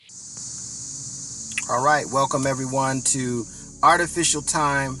All right, welcome everyone to Artificial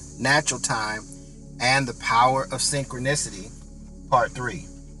Time, Natural Time, and the Power of Synchronicity, Part 3.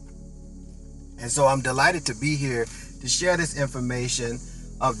 And so I'm delighted to be here to share this information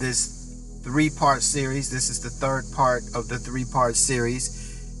of this 3-part series. This is the third part of the 3-part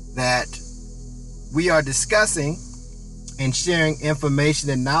series that we are discussing and sharing information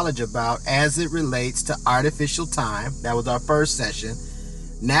and knowledge about as it relates to artificial time. That was our first session,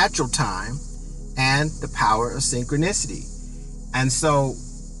 natural time, and the power of synchronicity. And so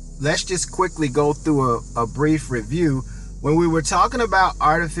let's just quickly go through a brief review. When we were talking about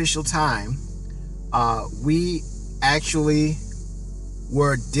artificial time, we actually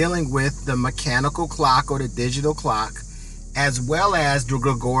were dealing with the mechanical clock or the digital clock, as well as the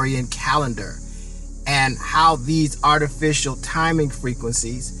Gregorian calendar, and how these artificial timing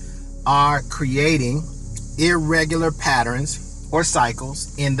frequencies are creating irregular patterns or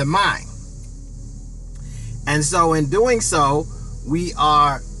cycles in the mind. And so in doing so, we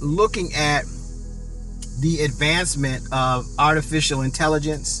are looking at the advancement of artificial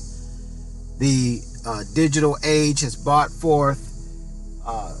intelligence. The digital age has brought forth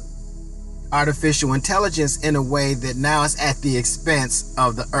artificial intelligence in a way that now is at the expense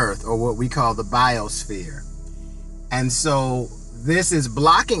of the earth, or what we call the biosphere. And so this is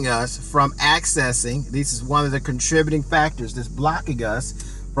blocking us from accessing, this is one of the contributing factors that's blocking us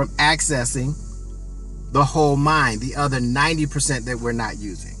from accessing the whole mind, the other 90% that we're not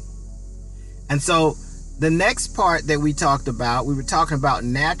using. And so the next part that we talked about, we were talking about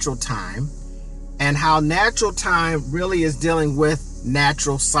natural time, and how natural time really is dealing with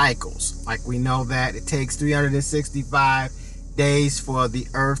natural cycles. Like we know that it takes 365 days for the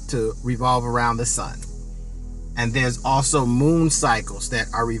earth to revolve around the sun. And there's also moon cycles that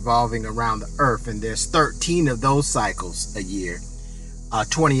are revolving around the earth, and there's 13 of those cycles a year,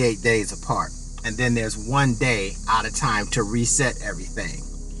 28 days apart. And then there's 1 day out of time to reset everything.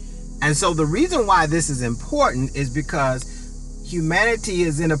 And so the reason why this is important is because humanity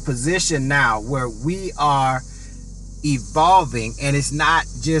is in a position now where we are evolving, and it's not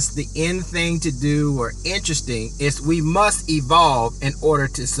just the end thing to do or interesting, it's we must evolve in order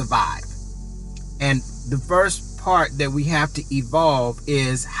to survive. And the first part that we have to evolve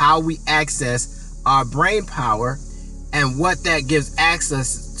is how we access our brain power and what that gives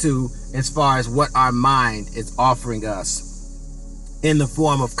access to as far as what our mind is offering us in the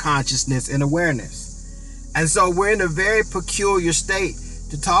form of consciousness and awareness. And so we're in a very peculiar state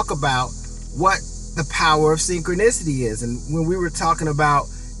to talk about what the power of synchronicity is. And when we were talking about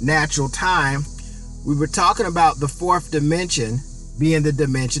natural time, we were talking about the fourth dimension being the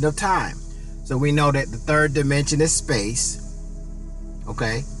dimension of time. So we know that the third dimension is space.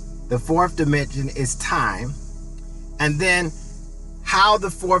 Okay. The fourth dimension is time. And then how the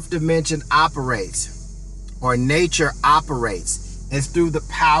fourth dimension operates, or nature operates, is through the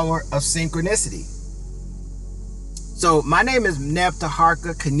power of synchronicity. So my name is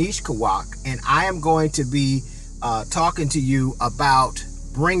Nebtaharka Kanishkawak, and I am going to be talking to you about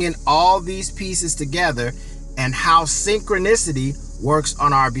bringing all these pieces together and how synchronicity works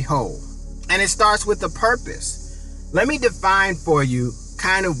on our behold. And it starts with a purpose. Let me define for you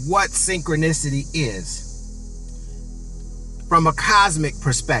kind of what synchronicity is from a cosmic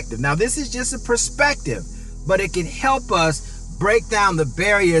perspective. Now, this is just a perspective, but it can help us break down the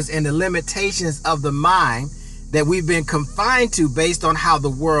barriers and the limitations of the mind that we've been confined to based on how the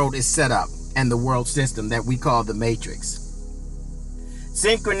world is set up and the world system that we call the matrix.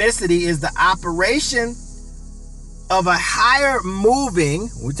 Synchronicity is the operation of a higher moving,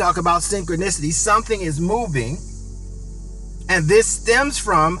 we talk about synchronicity, something is moving, and this stems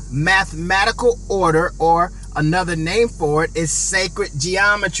from mathematical order, or another name for it is sacred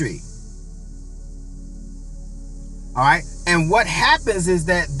geometry. All right. And what happens is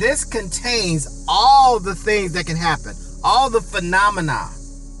that this contains all the things that can happen, all the phenomena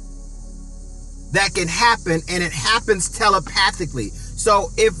that can happen, and it happens telepathically. So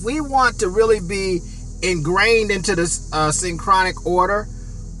if we want to really be ingrained into this synchronic order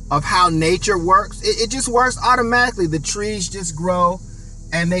of how nature works, it just works automatically. The trees just grow,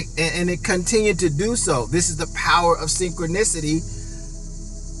 and it continue to do so. This is the power of synchronicity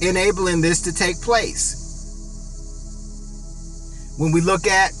enabling this to take place. When we look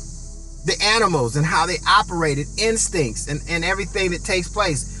at the animals and how they operated, instincts and everything that takes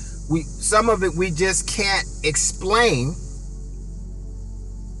place, some of it we just can't explain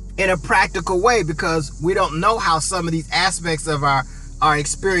in a practical way because we don't know how some of these aspects of our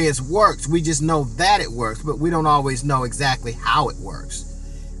experience works. We just know that it works, but we don't always know exactly how it works.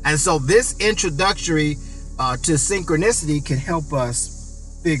 And so this introductory to synchronicity can help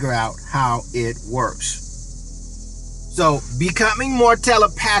us figure out how it works. So becoming more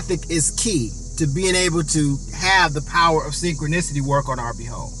telepathic is key to being able to have the power of synchronicity work on our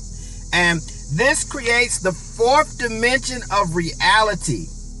behalf. And this creates the fourth dimension of reality,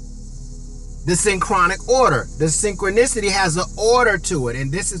 the synchronic order. The synchronicity has an order to it,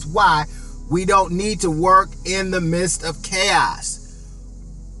 and this is why we don't need to work in the midst of chaos.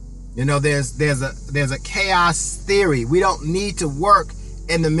 You know, there's a chaos theory. We don't need to work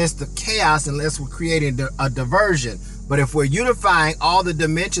in the midst of chaos unless we're creating a diversion. But if we're unifying all the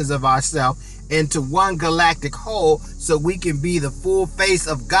dimensions of ourselves into one galactic whole, so we can be the full face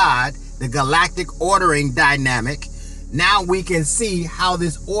of God, the galactic ordering dynamic, now we can see how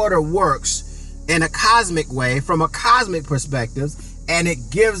this order works in a cosmic way, from a cosmic perspective, and it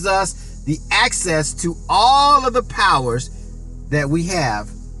gives us the access to all of the powers that we have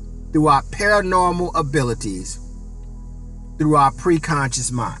through our paranormal abilities, through our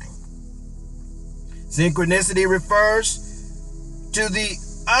preconscious mind. Synchronicity refers to the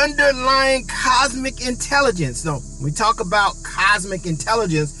underlying cosmic intelligence. So when we talk about cosmic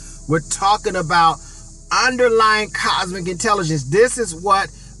intelligence, we're talking about underlying cosmic intelligence. This is what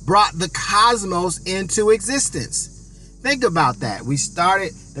brought the cosmos into existence. Think about that.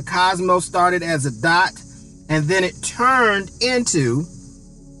 The cosmos started as a dot, and then it turned into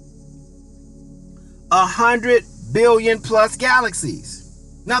 100 billion plus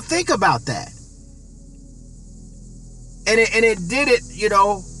galaxies. Now think about that. And it did it,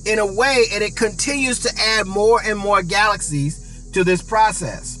 in a way, and it continues to add more and more galaxies to this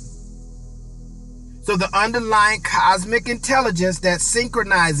process. So the underlying cosmic intelligence that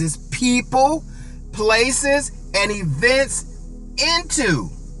synchronizes people, places, and events into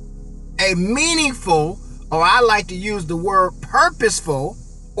a meaningful, or I like to use the word purposeful,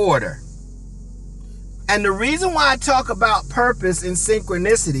 order. And the reason why I talk about purpose in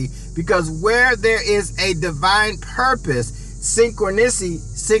synchronicity, because where there is a divine purpose,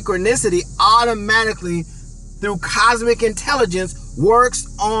 synchronicity automatically, through cosmic intelligence, works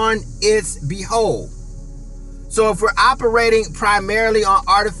on its behalf. So if we're operating primarily on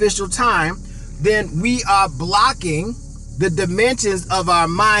artificial time, then we are blocking the dimensions of our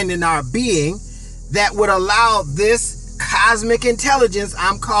mind and our being that would allow this cosmic intelligence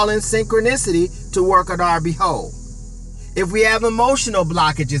I'm calling synchronicity to work on our behalf. If we have emotional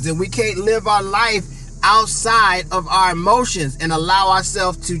blockages and we can't live our life outside of our emotions and allow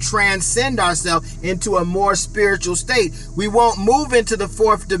ourselves to transcend ourselves into a more spiritual state, we won't move into the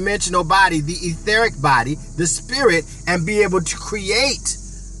fourth dimensional body, the etheric body, the spirit, and be able to create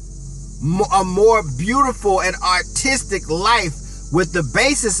a more beautiful and artistic life, with the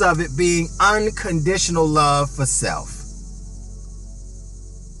basis of it being unconditional love for self.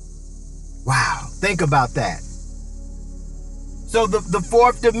 Wow, think about that. So the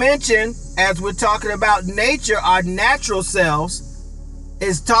fourth dimension, as we're talking about nature, our natural selves,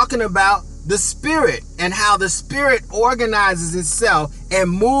 is talking about the spirit and how the spirit organizes itself and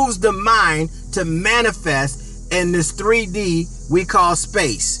moves the mind to manifest in this 3D we call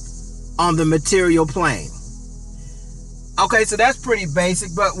space on the material plane. Okay, so that's pretty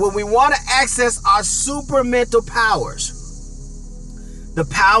basic, but when we want to access our super mental powers, the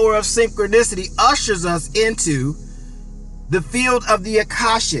power of synchronicity ushers us into the field of the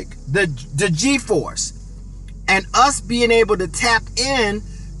Akashic, the G-force, and us being able to tap in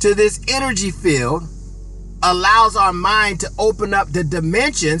to this energy field allows our mind to open up the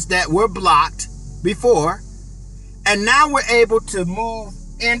dimensions that were blocked before, and now we're able to move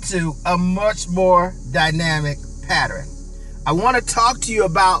into a much more dynamic pattern. I want to talk to you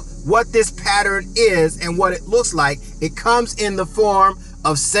about what this pattern is and what it looks like. It comes in the form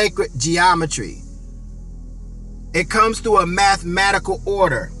of sacred geometry. It comes through a mathematical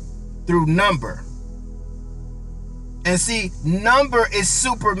order, through number. And see, number is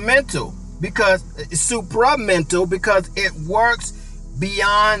supramental because it works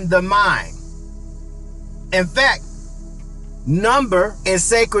beyond the mind. In fact, number in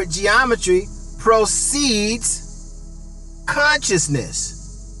sacred geometry precedes consciousness.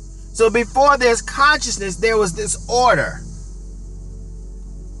 So before there's consciousness, there was this order,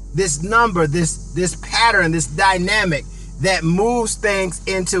 this number, this pattern, this dynamic that moves things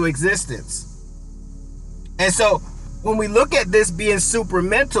into existence. And so when we look at this being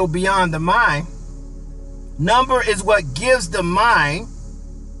supramental beyond the mind, number is what gives the mind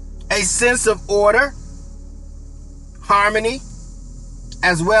a sense of order, harmony,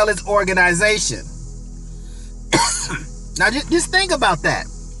 as well as organization. Now just think about that.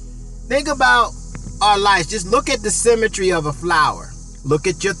 Think about our lives. Just look at the symmetry of a flower. Look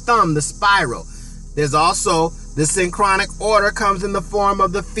at your thumb, the spiral. There's also the synchronic order comes in the form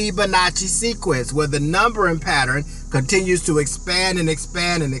of the Fibonacci sequence, where the numbering pattern continues to expand and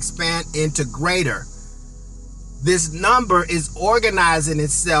expand and expand into greater. This number is organizing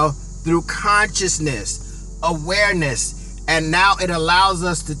itself through consciousness, awareness, and now it allows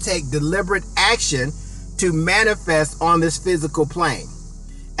us to take deliberate action to manifest on this physical plane.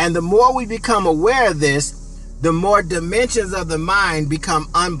 And the more we become aware of this, the more dimensions of the mind become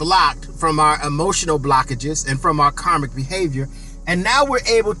unblocked from our emotional blockages and from our karmic behavior. And now we're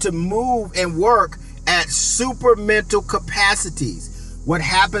able to move and work at supermental capacities. What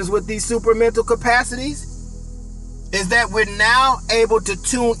happens with these supermental capacities is that we're now able to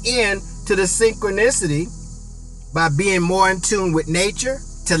tune in to the synchronicity by being more in tune with nature,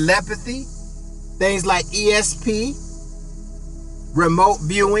 telepathy, things like ESP, remote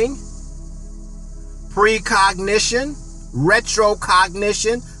viewing, precognition,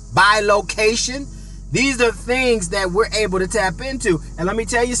 retrocognition, bilocation. These are things that we're able to tap into. And let me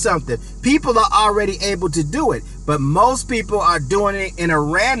tell you something. People are already able to do it, but most people are doing it in a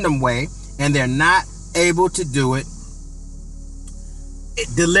random way, and they're not able to do it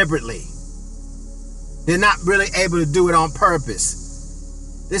deliberately. They're not really able to do it on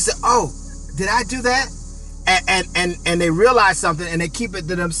purpose. They say, oh, did I do that? And they realize something, and they keep it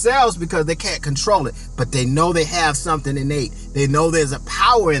to themselves because they can't control it. But they know they have something innate. They know there's a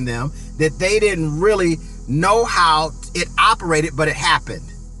power in them that they didn't really know how it operated, but it happened.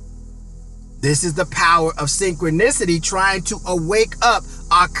 This is the power of synchronicity, trying to awake up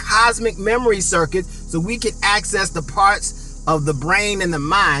our cosmic memory circuits so we can access the parts of the brain and the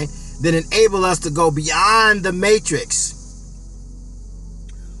mind that enable us to go beyond the matrix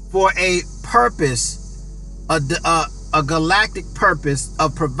for a purpose, a galactic purpose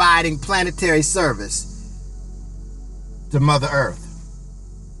of providing planetary service to Mother Earth.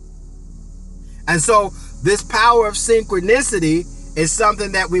 And so this power of synchronicity is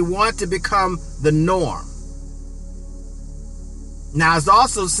something that we want to become the norm. Now, it's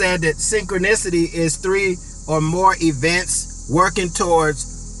also said that synchronicity is 3 or more events working towards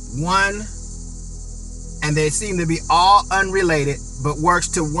one, and they seem to be all unrelated, but works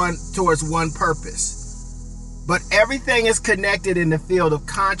towards one purpose. But everything is connected in the field of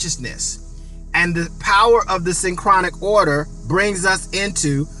consciousness. And the power of the synchronic order brings us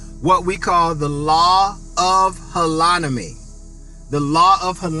into what we call the law of holonomy. The law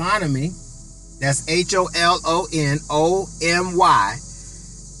of holonomy, that's H-O-L-O-N-O-M-Y,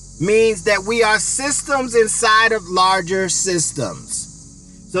 means that we are systems inside of larger systems.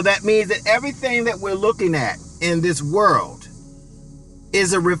 So that means that everything that we're looking at in this world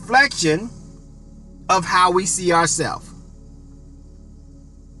is a reflection of how we see ourselves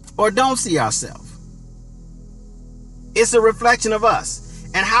or don't see ourselves. It's a reflection of us.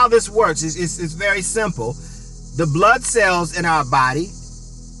 And how this works is very simple. The blood cells in our body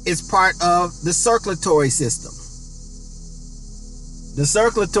is part of the circulatory system. The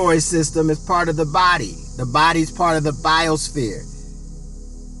circulatory system is part of the body. The body is part of the biosphere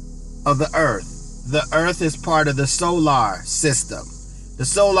of the earth. The earth is part of the solar system. The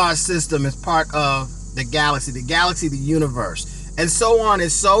solar system is part of the galaxy, the universe, and so on and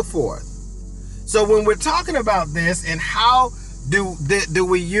so forth. So when we're talking about this, and how do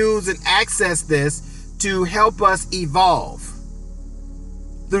we use and access this to help us evolve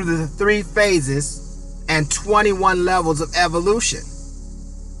through the 3 phases and 21 levels of evolution?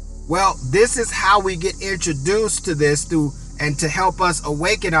 Well, this is how we get introduced to this and to help us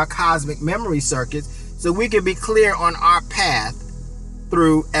awaken our cosmic memory circuits so we can be clear on our path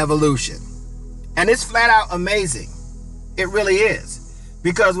through evolution. And it's flat out amazing. It really is.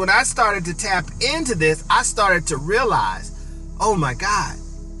 Because when I started to tap into this, I started to realize, oh my God,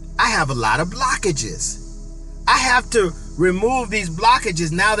 I have a lot of blockages. I have to remove these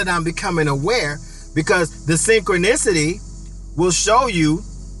blockages now that I'm becoming aware, because the synchronicity will show you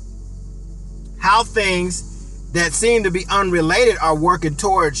how things that seem to be unrelated are working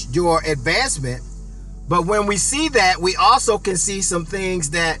towards your advancement. But when we see that, we also can see some things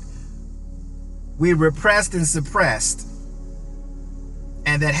that we repressed and suppressed,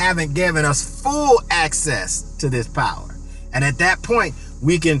 and that haven't given us full access to this power. And at that point,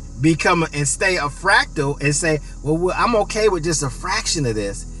 we can become and stay a fractal and say, well, I'm okay with just a fraction of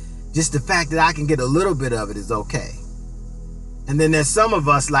this. Just the fact that I can get a little bit of it is okay. And then there's some of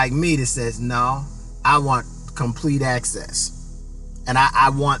us like me that says, no, I want complete access. And I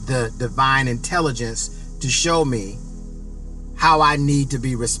want the divine intelligence to show me how I need to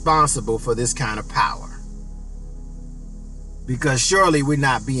be responsible for this kind of power. Because surely we're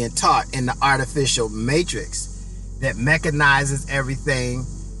not being taught in the artificial matrix that mechanizes everything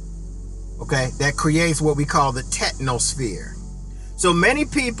okay, that creates what we call the technosphere. So many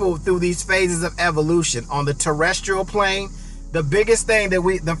people through these phases of evolution on the terrestrial plane, the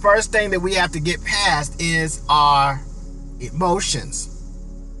first thing that we have to get past is our emotions.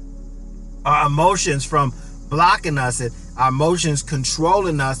 Our emotions from blocking us, and our emotions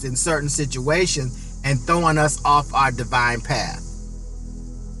controlling us in certain situations and throwing us off our divine path.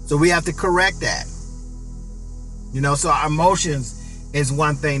 So we have to correct that. So our emotions is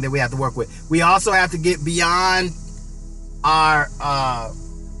one thing that we have to work with. We also have to get beyond our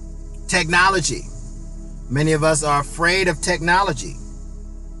technology. Many of us are afraid of technology,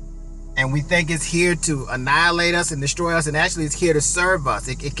 and we think it's here to annihilate us and destroy us, and actually it's here to serve us.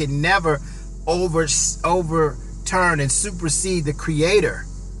 It can never overturn and supersede the creator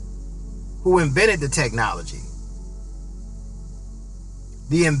who invented the technology.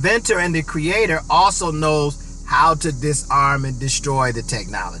 The inventor and the creator also knows how to disarm and destroy the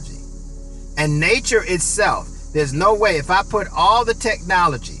technology. And nature itself, there's no way, if I put all the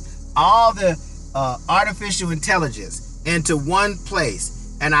technology, all the artificial intelligence into one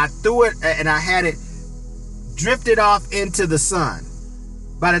place, and I threw it and I had it drifted off into the sun,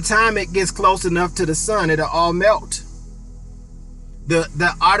 by the time it gets close enough to the sun, it'll all melt.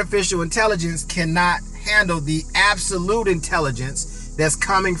 The artificial intelligence cannot handle the absolute intelligence that's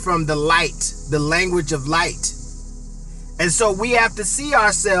coming from the light, the language of light. And so we have to see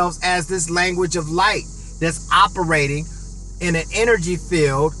ourselves as this language of light that's operating in an energy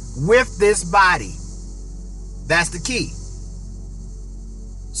field with this body. That's the key.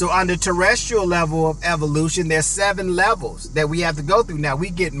 So on the terrestrial level of evolution, there's 7 levels that we have to go through. Now, we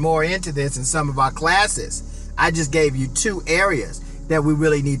get more into this in some of our classes. I just gave you 2 areas that we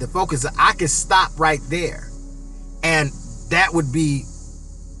really need to focus on. I could stop right there, and that would be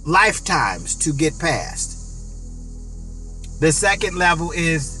lifetimes to get past. The second level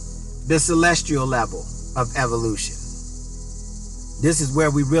is the celestial level of evolution. This is where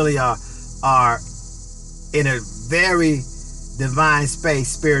we really are in a very divine space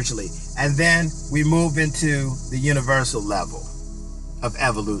spiritually. And then we move into the universal level of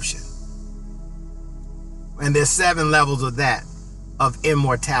evolution. And there's 7 levels of that, of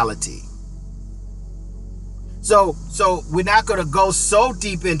immortality. So we're not going to go so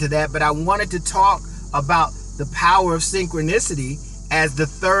deep into that, but I wanted to talk about the power of synchronicity as the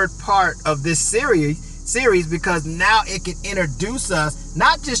third part of this series, because now it can introduce us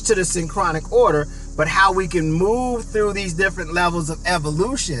not just to the synchronic order, but how we can move through these different levels of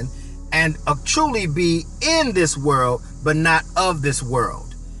evolution and truly be in this world, but not of this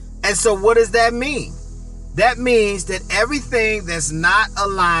world. And so what does that mean? That means that everything that's not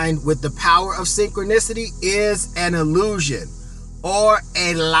aligned with the power of synchronicity is an illusion or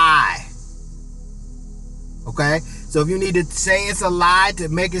a lie. Okay? So if you need to say it's a lie to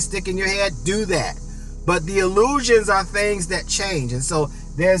make it stick in your head, do that. But the illusions are things that change. And so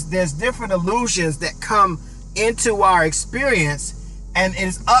there's different illusions that come into our experience, and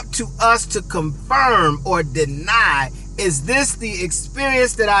it's up to us to confirm or deny, is this the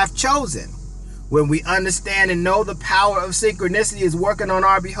experience that I've chosen? When we understand and know the power of synchronicity is working on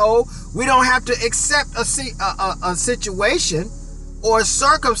our behalf, we don't have to accept a situation or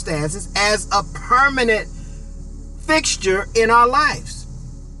circumstances as a permanent fixture in our lives.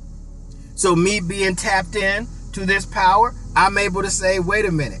 So me being tapped in to this power, I'm able to say, wait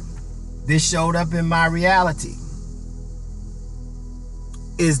a minute, this showed up in my reality.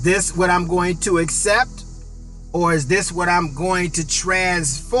 Is this what I'm going to accept, or is this what I'm going to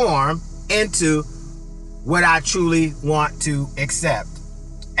transform into what I truly want to accept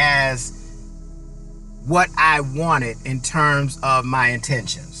as what I wanted in terms of my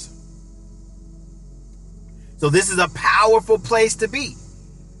intentions? So this is a powerful place to be,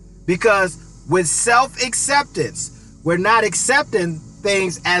 because with self-acceptance, we're not accepting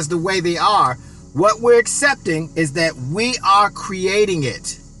things as the way they are. What we're accepting is that we are creating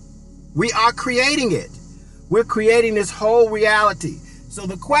it. We are creating it. We're creating this whole reality. So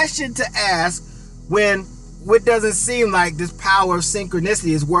the question to ask when it doesn't seem like this power of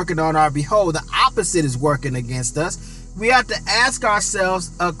synchronicity is working on our behalf, the opposite is working against us, we have to ask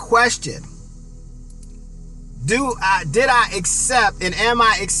ourselves a question. Did I accept, and am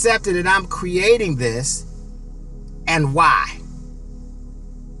I accepting that I'm creating this, and why?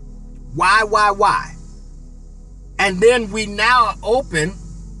 Why? And then we now are open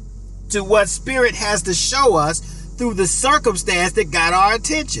to what Spirit has to show us through the circumstance that got our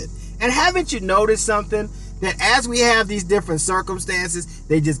attention. And haven't you noticed something? That as we have these different circumstances,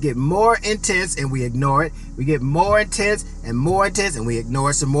 they just get more intense and we ignore it. We get more intense and we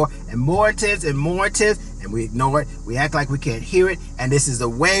ignore it some more, and more intense. And we ignore it. We act like we can't hear it. And this is the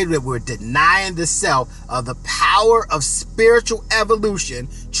way that we're denying the self of the power of spiritual evolution,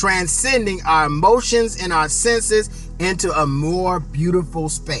 transcending our emotions and our senses into a more beautiful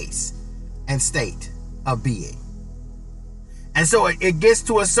space and state of being. And so it gets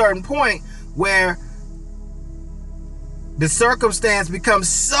to a certain point where the circumstance becomes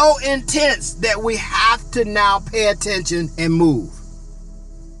so intense that we have to now pay attention and move.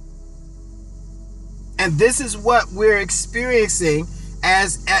 And this is what we're experiencing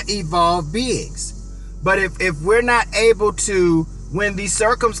as evolved beings. But if we're not able to, when these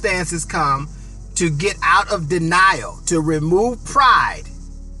circumstances come, to get out of denial, to remove pride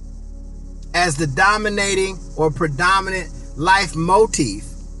as the dominating or predominant life motif,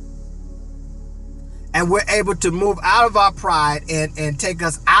 and we're able to move out of our pride and take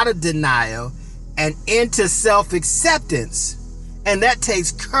us out of denial and into self-acceptance, and that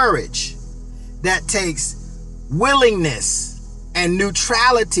takes courage. That takes willingness and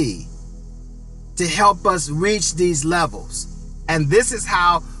neutrality to help us reach these levels. And this is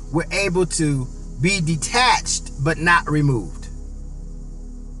how we're able to be detached but not removed.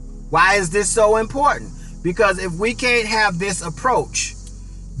 Why is this so important? Because if we can't have this approach,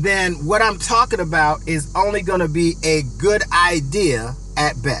 then what I'm talking about is only going to be a good idea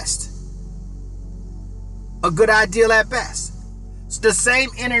at best. A good idea at best. It's the same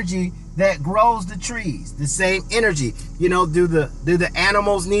energy that grows the trees, the same energy. You know, do the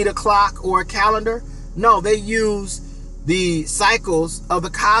animals need a clock or a calendar? No, they use the cycles of the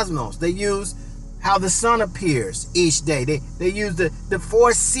cosmos. They use how the sun appears each day. They use the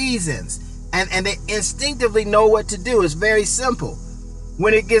 4 seasons, and they instinctively know what to do. It's very simple.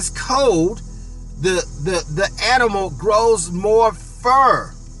 When it gets cold, the animal grows more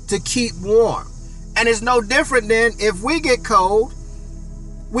fur to keep warm. And it's no different than if we get cold,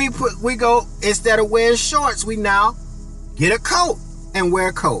 we go, instead of wearing shorts, we now get a coat and wear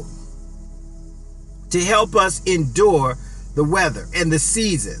a coat to help us endure the weather and the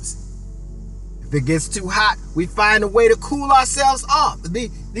seasons. If it gets too hot, we find a way to cool ourselves off.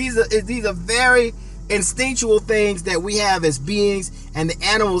 These are very instinctual things that we have as beings and the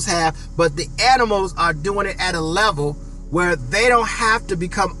animals have, but the animals are doing it at a level where they don't have to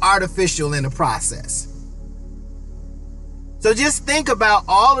become artificial in the process. So just think about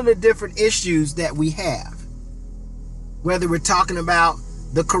all of the different issues that we have, whether we're talking about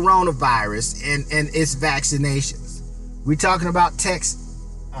the coronavirus and its vaccinations. We're talking about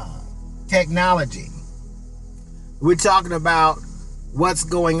technology. We're talking about what's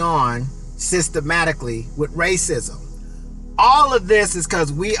going on systematically with racism. All of this is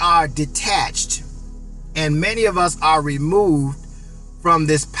because we are detached, and many of us are removed from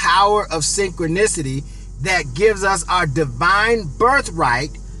this power of synchronicity that gives us our divine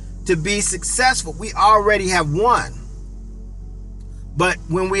birthright to be successful. We already have won. But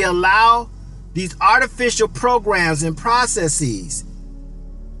when we allow these artificial programs and processes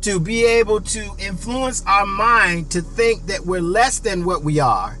to be able to influence our mind to think that we're less than what we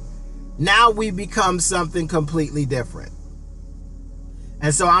are, now we become something completely different.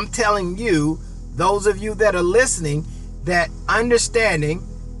 And so I'm telling you, those of you that are listening, that understanding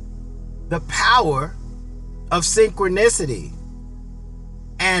the power of synchronicity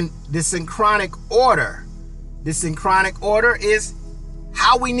and the synchronic order. The synchronic order is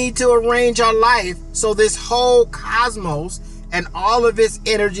how we need to arrange our life so this whole cosmos and all of its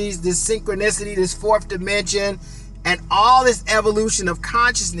energies, this synchronicity, this 4th dimension, and all this evolution of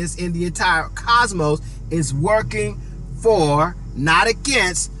consciousness in the entire cosmos is working for, not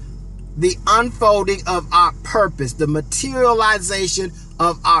against, the unfolding of our purpose, the materialization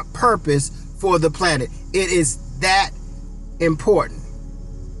of our purpose for the planet. It is that important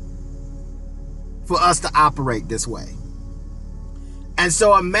for us to operate this way. And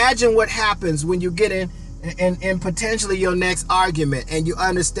so imagine what happens when you get in potentially your next argument and you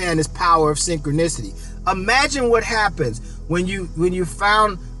understand this power of synchronicity. Imagine what happens when you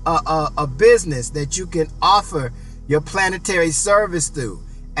found a business that you can offer your planetary service through,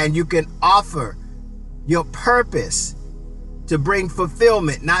 and you can offer your purpose to bring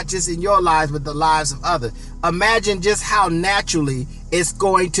fulfillment, not just in your lives, but the lives of others. Imagine just how naturally it's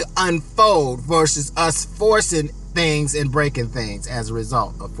going to unfold versus us forcing things and breaking things as a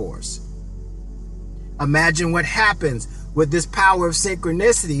result of force. Imagine what happens with this power of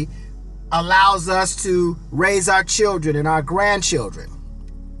synchronicity allows us to raise our children and our grandchildren.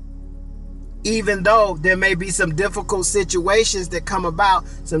 Even though there may be some difficult situations that come about,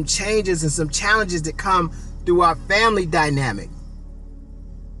 some changes and some challenges that come through our family dynamic,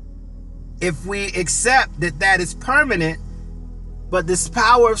 if we accept that that is permanent, But this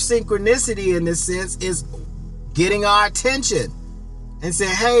power of synchronicity, in this sense, is getting our attention and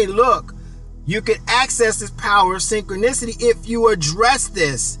saying, hey, look, you can access this power of synchronicity if you address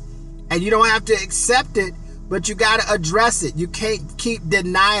this. And you don't have to accept it, but you got to address it. You can't keep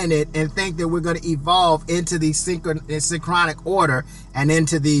denying it and think that we're going to evolve into the synchronic order and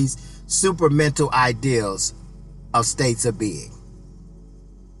into these supermental ideals of states of being.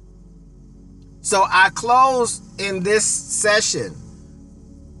 So I close in this session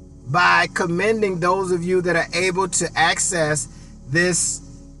by commending those of you that are able to access this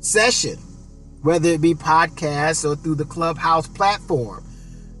session, whether it be podcasts or through the Clubhouse platform,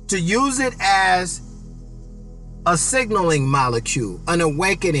 to use it as a signaling molecule, an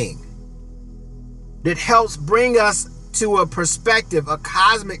awakening that helps bring us to a perspective, a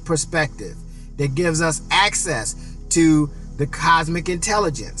cosmic perspective that gives us access to the cosmic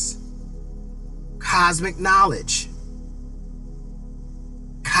intelligence, cosmic knowledge,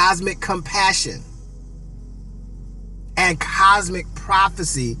 cosmic compassion, and cosmic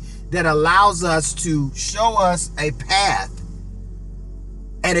prophecy that allows us to show us a path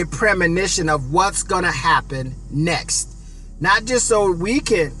and a premonition of what's going to happen next. Not just so we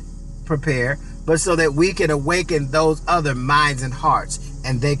can prepare, but so that we can awaken those other minds and hearts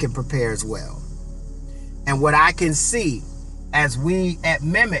and they can prepare as well. And what I can see as we at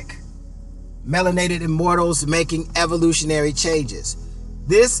Mimic, Melanated Immortals making evolutionary changes,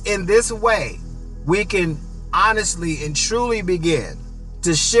 in this way, we can honestly and truly begin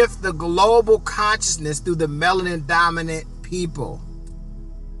to shift the global consciousness through the melanin dominant people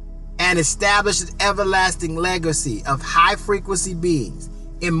and establish an everlasting legacy of high frequency beings,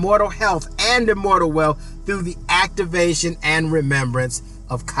 immortal health and immortal wealth through the activation and remembrance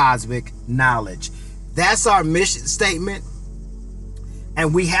of cosmic knowledge. That's our mission statement.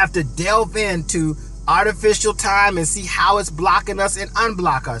 And we have to delve into artificial time and see how it's blocking us and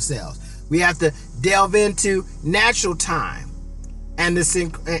unblock ourselves. We have to delve into natural time and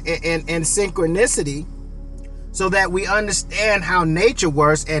synchronicity so that we understand how nature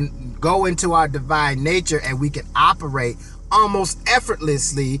works and go into our divine nature, and we can operate almost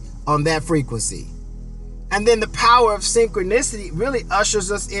effortlessly on that frequency. And then the power of synchronicity really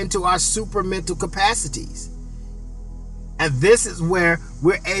ushers us into our supermental capacities. And this is where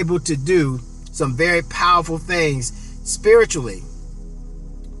we're able to do some very powerful things spiritually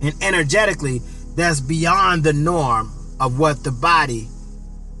and energetically that's beyond the norm of what the body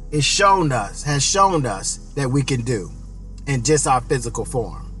has shown us that we can do in just our physical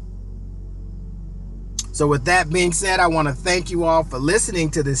form. So with that being said, I want to thank you all for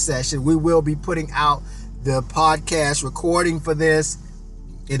listening to this session. We will be putting out the podcast recording for this.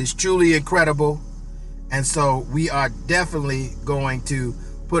 It is truly incredible. And so we are definitely going to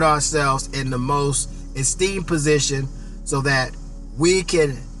put ourselves in the most esteemed position so that we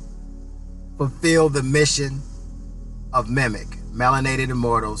can fulfill the mission of Mimic, Melanated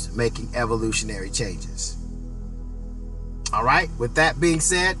Immortals making evolutionary changes. All right, with that being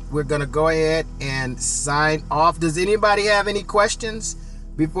said, we're going to go ahead and sign off. Does anybody have any questions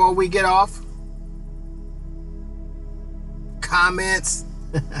before we get off? Comments?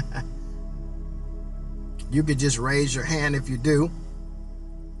 You could just raise your hand if you do.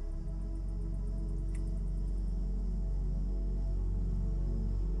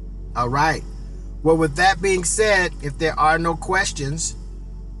 All right. Well, with that being said, if there are no questions,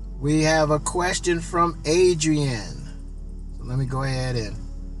 we have a question from Adrian. So let me go ahead and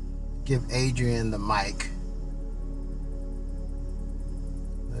give Adrian the mic.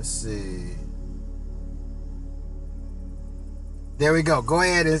 Let's see. There we go. Go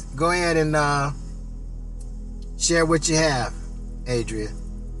ahead and share what you have, Adrian.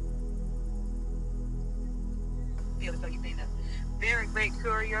 I feel as though you've been a very great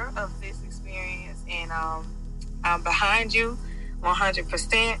courier of this experience, and I'm behind you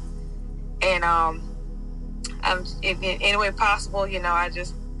 100%. And in any way possible, I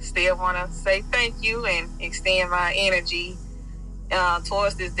just still want to say thank you and extend my energy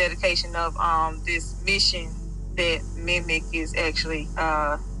towards this dedication of this mission that Mimic is actually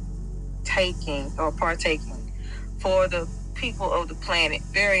taking or partaking for the people of the planet.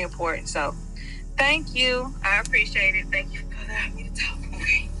 Very important. So thank you. I appreciate it. Thank you for allowing me to talk.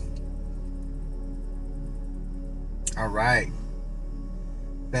 Okay. All right.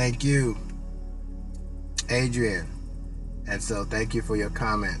 Thank you, Adrian. And so thank you for your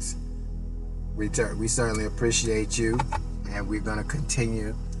comments. We certainly appreciate you, and we're going to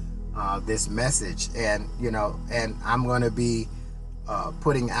continue this message. And, and I'm going to be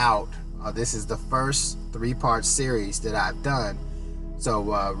putting out, this is the first 3-part series that I've done. So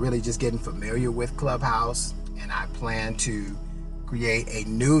really just getting familiar with Clubhouse, and I plan to create a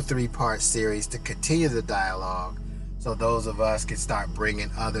new 3-part series to continue the dialogue, so those of us can start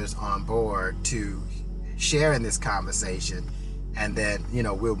bringing others on board to share in this conversation. And then,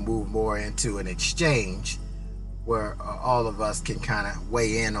 we'll move more into an exchange where all of us can kind of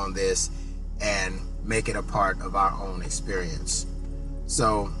weigh in on this and make it a part of our own experience.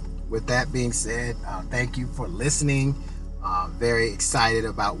 So with that being said, thank you for listening. Very excited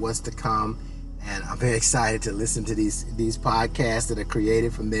about what's to come, and I'm very excited to listen to these podcasts that are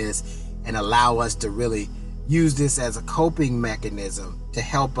created from this and allow us to really use this as a coping mechanism to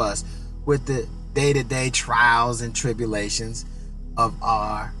help us with the day-to-day trials and tribulations of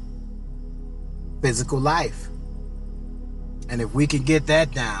our physical life. And if we can get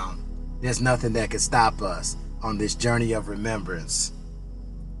that down, there's nothing that can stop us on this journey of remembrance.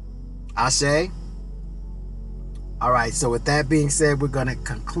 Ashe? All right, so with that being said, we're going to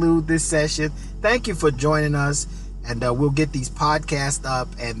conclude this session. Thank you for joining us, and we'll get these podcasts up,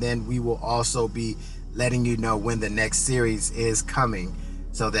 and then we will also be letting you know when the next series is coming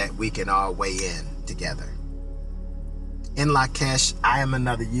so that we can all weigh in together. In Lakesh, I am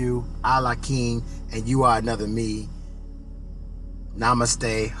another you, Allah King, and you are another me.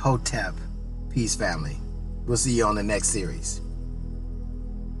 Namaste, Hotep. Peace, family. We'll see you on the next series.